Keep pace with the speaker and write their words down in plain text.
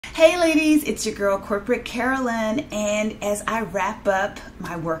Hey ladies, it's your girl Corporate Carolyn, and as I wrap up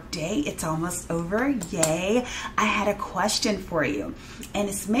my work day, it's almost over, yay, I had a question for you, and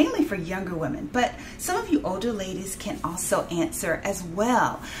it's mainly for younger women, but some of you older ladies can also answer as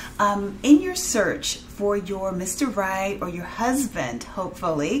well. In your search for your Mr. Right or your husband,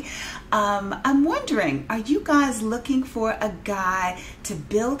 hopefully, I'm wondering, are you guys looking for a guy to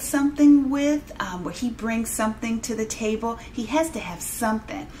build something with, where he brings something to the table? He has to have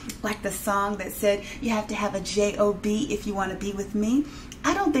something. Like the song that said, you have to have a J-O-B if you want to be with me.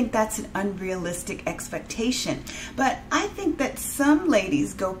 I don't think that's an unrealistic expectation, but I think that some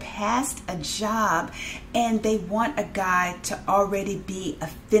ladies go past a job and they want a guy to already be a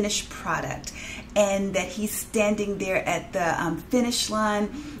finished product, and that he's standing there at the finish line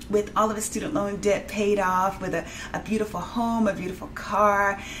with all of his student loan debt paid off, with a beautiful home, a beautiful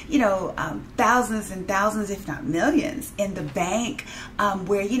car, you know, thousands and thousands, if not millions, in the bank,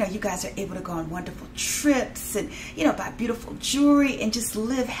 where, you know, you guys are able to go on wonderful trips and, you know, buy beautiful jewelry and just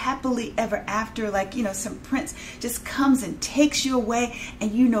live happily ever after, like, you know, some prince just comes and takes you away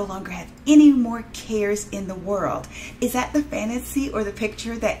and you no longer have any more cares in the world. Is that the fantasy or the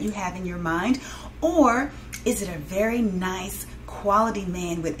picture that you have in your mind? Or is it a very nice quality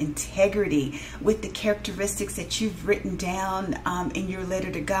man with integrity, with the characteristics that you've written down in your letter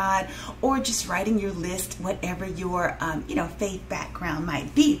to God, or just writing your list, whatever your you know, faith background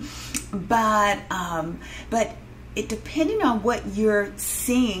might be? But it, depending on what you're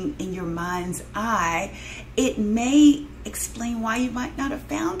seeing in your mind's eye, it may explain why you might not have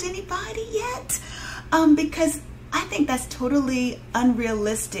found anybody yet, because I think that's totally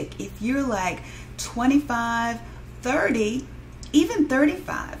unrealistic. If you're like 25, 30, even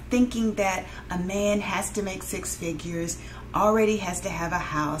 35, thinking that a man has to make six figures, already has to have a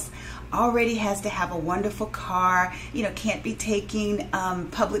house, already has to have a wonderful car, you know, can't be taking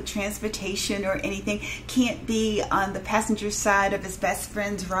public transportation or anything, can't be on the passenger side of his best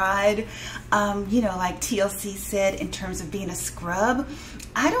friend's ride, you know, like TLC said, in terms of being a scrub.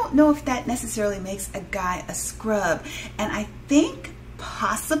 I don't know if that necessarily makes a guy a scrub. And I think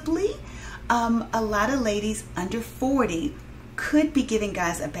possibly a lot of ladies under 40 could be giving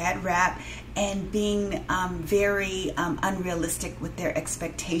guys a bad rap and being very unrealistic with their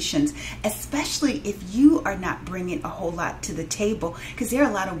expectations, especially if you are not bringing a whole lot to the table, because there are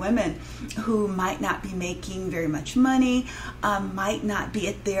a lot of women who might not be making very much money, might not be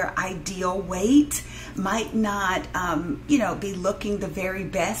at their ideal weight, might not you know, be looking the very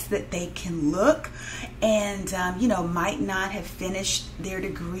best that they can look, and you know, might not have finished their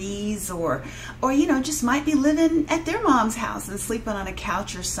degrees, or you know, just might be living at their mom's house and sleeping on a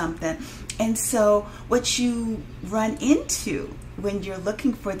couch or something. And so what you run into when you're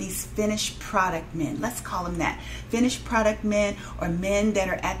looking for these finished product men, let's call them that, finished product men, or men that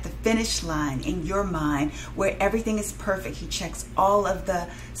are at the finish line in your mind, where everything is perfect. He checks all of the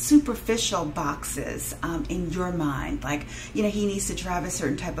superficial boxes in your mind. Like, you know, he needs to drive a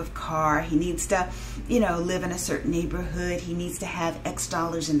certain type of car. He needs to, you know, live in a certain neighborhood. He needs to have X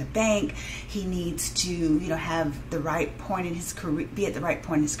dollars in the bank. He needs to, you know, have the right point in his career, be at the right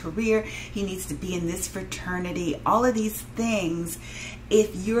point in his career. He needs to be in this fraternity. All of these things,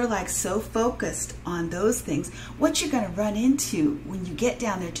 if you're like so focused on those things, what you're going to run into when you get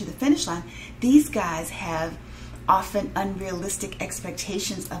down there to the finish line, these guys have often unrealistic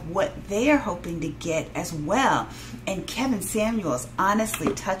expectations of what they are hoping to get as well. And Kevin Samuels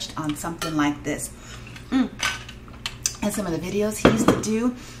honestly touched on something like this. And some of the videos he used to do,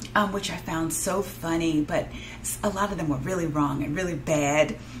 which I found so funny, but a lot of them were really wrong and really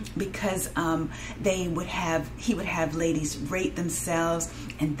bad, because he would have ladies rate themselves,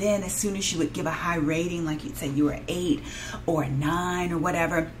 and then as soon as you would give a high rating, like you'd say you were 8 or a 9 or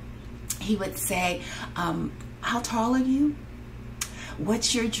whatever, he would say, how tall are you?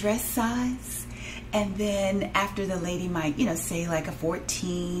 What's your dress size? And then after the lady might, you know, say like a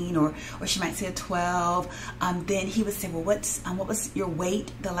 14, or she might say a 12, then he would say, well, what was your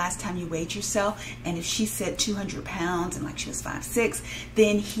weight the last time you weighed yourself? And if she said 200 pounds and like she was 5'6",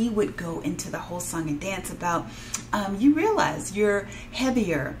 then he would go into the whole song and dance about, you realize you're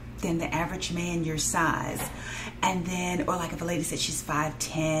heavier than the average man your size. And then, or like if a lady said she's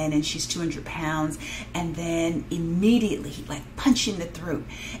 5'10" and she's 200 pounds, and then immediately he'd like punch you in the throat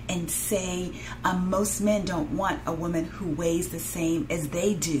and say, most men don't want a woman who weighs the same as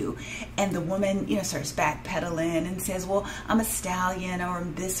they do. And the woman, you know, starts backpedaling and says, well, I'm a stallion, or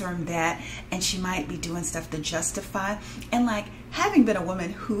I'm this or I'm that, and she might be doing stuff to justify. And like, having been a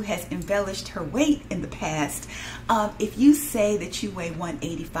woman who has embellished her weight in the past, if you say that you weigh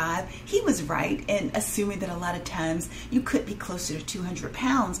 185, he was right in assuming that a lot of sometimes you could be closer to 200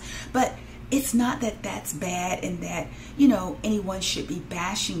 pounds, but it's not that that's bad and that, you know, anyone should be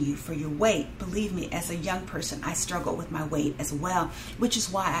bashing you for your weight. Believe me, as a young person, I struggle with my weight as well, which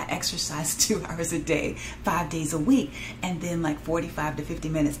is why I exercise 2 hours a day, 5 days a week, and then like 45 to 50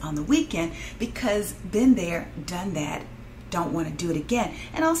 minutes on the weekend, because been there, done that, don't want to do it again.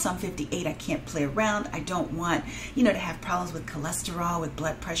 And also I'm 58, I can't play around. I don't want, you know, to have problems with cholesterol, with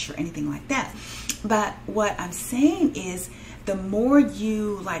blood pressure, anything like that. But what I'm saying is, the more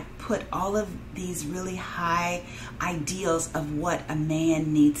you like put all of these really high ideals of what a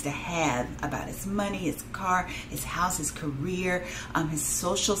man needs to have about his money, his car, his house, his career, his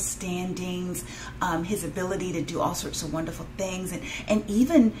social standings, his ability to do all sorts of wonderful things, and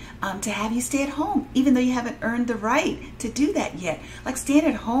even to have you stay at home, even though you haven't earned the right to do that yet. Like, staying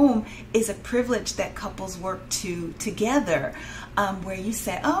at home is a privilege that couples work together, where you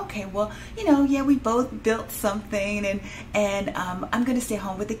say, oh, okay, well, you know, yeah, we both built something, and I'm going to stay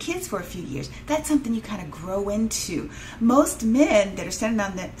home with the kids for a few years. That's something you kind of grow into. Most men that are standing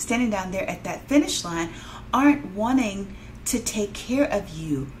down there at that finish line aren't wanting to take care of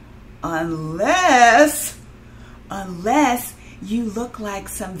you unless you look like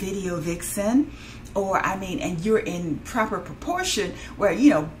some video vixen, or I mean, and you're in proper proportion where, you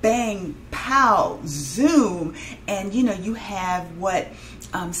know, bang, pow, zoom, and, you know, you have what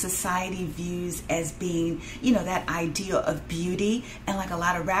society views as being, you know, that ideal of beauty. And like a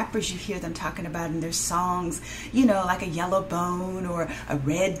lot of rappers, you hear them talking about in their songs, you know, like a yellow bone or a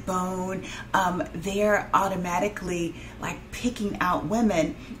red bone. They're automatically like picking out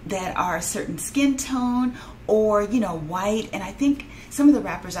women that are a certain skin tone, or, you know, white. And I think some of the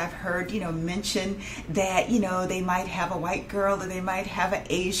rappers I've heard, you know, mention that, you know, they might have a white girl, or they might have an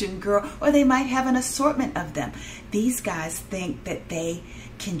Asian girl, or they might have an assortment of them. These guys think that they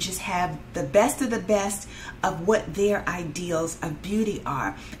can just have the best of the best of what their ideals of beauty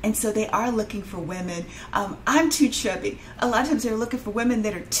are. And so they are looking for women. I'm too chubby. A lot of times they're looking for women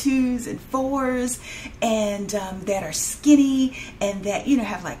that are 2s and 4s, and that are skinny, and that, you know,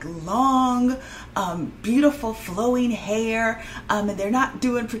 have like long, beautiful flowing hair, and they're not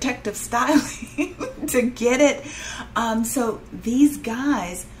doing protective styling to get it. So these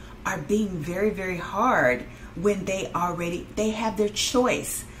guys are being very, very hard when they have their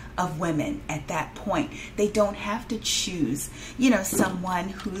choice of women at that point. They don't have to choose, you know, someone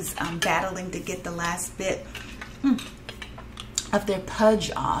who's battling to get the last bit of their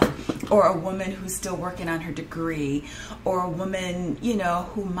pudge off, or a woman who's still working on her degree, or a woman, you know,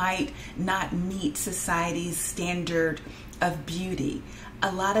 who might not meet society's standard of beauty.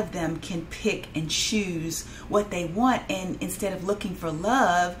 A lot of them can pick and choose what they want, and instead of looking for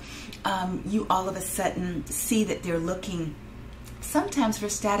love, you all of a sudden see that they're looking sometimes for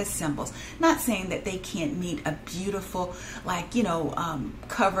status symbols. Not saying that they can't meet a beautiful, like, you know,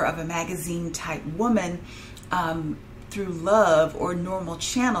 cover of a magazine type woman through love or normal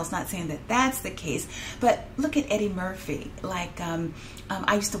channels. Not saying that that's the case, but look at Eddie Murphy. Like,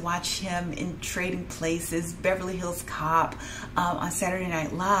 I used to watch him in Trading Places, Beverly Hills Cop, on Saturday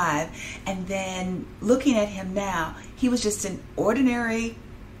Night Live, and then looking at him now, he was just an ordinary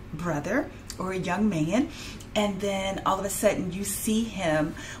brother or a young man, and then all of a sudden you see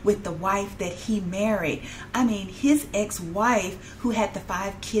him with the wife that he married. I mean, his ex-wife, who had the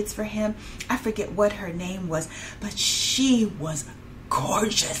 5 kids for him, I forget what her name was, but she was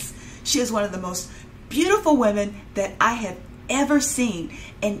gorgeous. She is one of the most beautiful women that I have ever seen,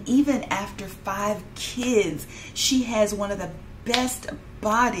 and even after 5 kids, she has one of the best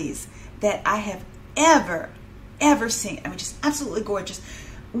bodies that I have ever seen. I mean, just absolutely gorgeous.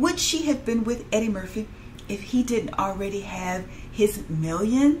 Would she have been with Eddie Murphy if he didn't already have his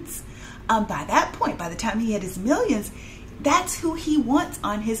millions? By that point, by the time he had his millions, that's who he wants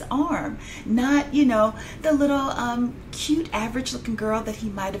on his arm. Not, you know, the little cute average looking girl that he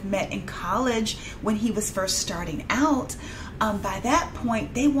might have met in college when he was first starting out. By that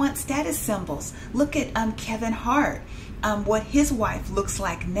point, they want status symbols. Look at Kevin Hart. What his wife looks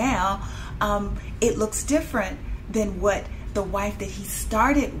like now, it looks different than what the wife that he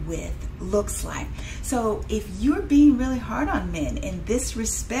started with looks like. So if you're being really hard on men in this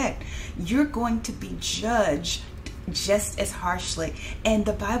respect, you're going to be judged just as harshly. And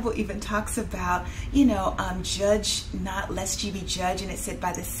the Bible even talks about, you know, judge not lest you be judged. And it said,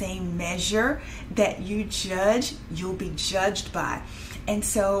 by the same measure that you judge, you'll be judged by. And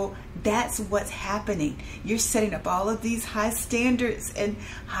so that's what's happening. You're setting up all of these high standards and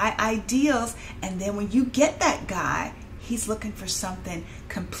high ideals, and then when you get that guy, he's looking for something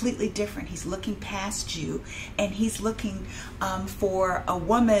completely different. He's looking past you, and he's looking for a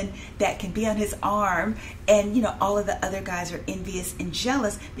woman that can be on his arm, and you know, all of the other guys are envious and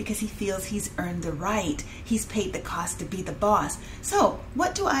jealous because he feels he's earned the right. He's paid the cost to be the boss. So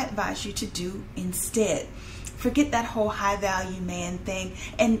what do I advise you to do instead? Forget that whole high value man thing.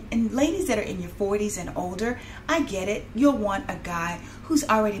 And ladies that are in your 40s and older, I get it. You'll want a guy who's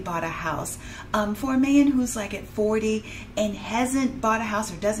already bought a house. For a man who's like at 40 and hasn't bought a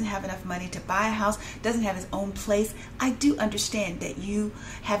house or doesn't have enough money to buy a house, doesn't have his own place, I do understand that you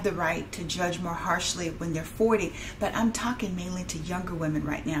have the right to judge more harshly when they're 40. But I'm talking mainly to younger women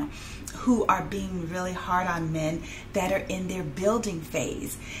right now who are being really hard on men that are in their building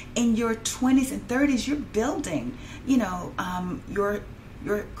phase. In your 20s and 30s, you're building, you know, your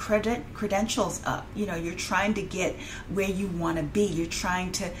credentials up. You know, you're trying to get where you want to be. You're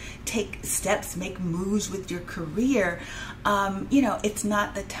trying to take steps, make moves with your career. You know, it's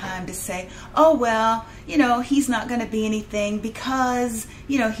not the time to say, oh, well, you know, he's not going to be anything because,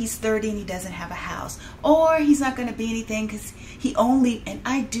 you know, he's 30 and he doesn't have a house. Or he's not going to be anything because he only, and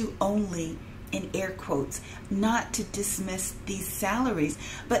I do only in air quotes, not to dismiss these salaries,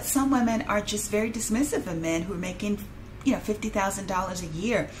 but some women are just very dismissive of men who are making, you know, $50,000 a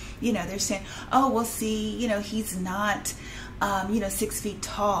year. You know, they're saying, oh, well, see, you know, he's not, you know, 6 feet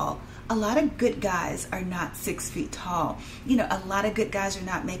tall. A lot of good guys are not 6 feet tall. You know, a lot of good guys are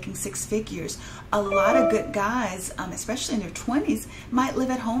not making six figures. A lot of good guys, especially in their 20s, might live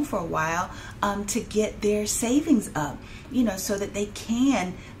at home for a while to get their savings up, you know, so that they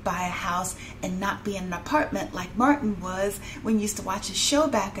can buy a house and not be in an apartment like Martin was when you used to watch his show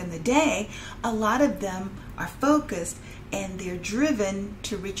back in the day. A lot of them are focused and they're driven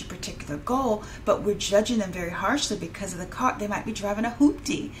to reach a particular goal, but we're judging them very harshly because of the car. They might be driving a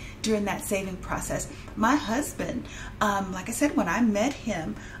hoopty during that saving process. My husband, like I said, when I met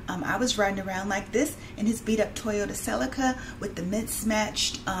him, I was riding around like this in his beat up Toyota Celica with the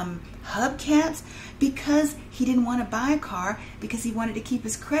mismatched hubcaps because he didn't want to buy a car, because he wanted to keep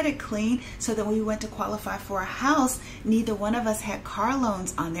his credit clean so that when we went to qualify for a house, neither one of us had car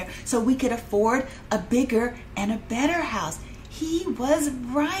loans on there, so we could afford a bigger and a better house. He was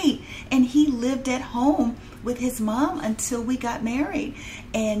right, and he lived at home with his mom until we got married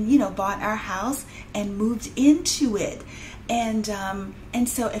and, you know, bought our house and moved into it. And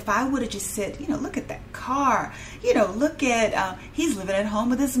so if I would have just said, you know, look at that car, you know, look at, he's living at home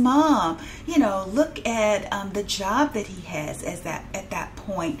with his mom, you know, look at the job that he has at that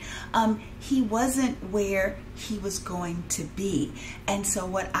point. He wasn't where he was going to be. And so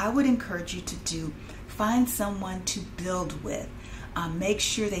what I would encourage you to do, find someone to build with. Make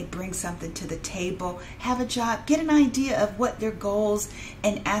sure they bring something to the table, have a job, get an idea of what their goals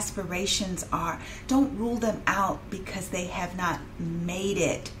and aspirations are. Don't rule them out because they have not made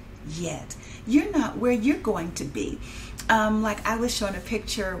it yet. You're not where you're going to be. Like I was showing a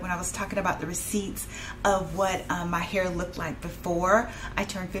picture when I was talking about the receipts of what my hair looked like before I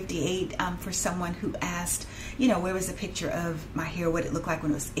turned 58 for someone who asked, you know, where was the picture of my hair, what it looked like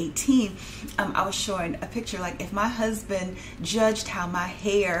when it was 18. I was showing a picture like if my husband judged how my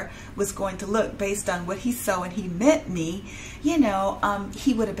hair was going to look based on what he saw when he met me, you know,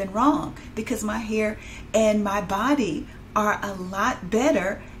 he would have been wrong, because my hair and my body are a lot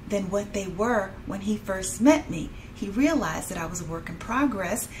better than what they were when he first met me. He realized that I was a work in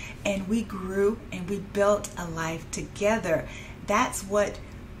progress, and we grew and we built a life together. That's what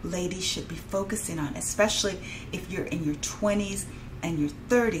ladies should be focusing on, especially if you're in your 20s and your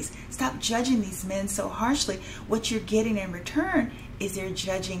 30s. Stop judging these men so harshly. What you're getting in return is they're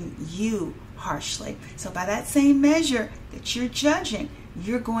judging you harshly. So by that same measure that you're judging,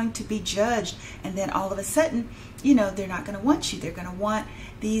 you're going to be judged, and then all of a sudden, you know, they're not going to want you. They're going to want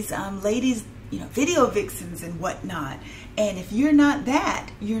these ladies, you know, video vixens and whatnot. And if you're not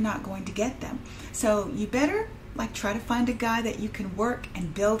that, you're not going to get them. So you better like try to find a guy that you can work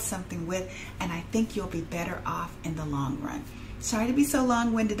and build something with, and I think you'll be better off in the long run. Sorry to be so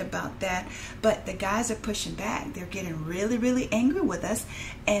long-winded about that, but the guys are pushing back. They're getting really, really angry with us,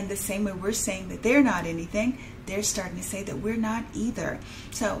 and the same way we're saying that they're not anything, they're starting to say that we're not either.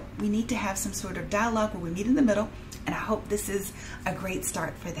 So we need to have some sort of dialogue where we meet in the middle, and I hope this is a great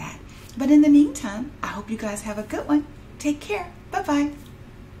start for that. But in the meantime, I hope you guys have a good one. Take care. Bye-bye.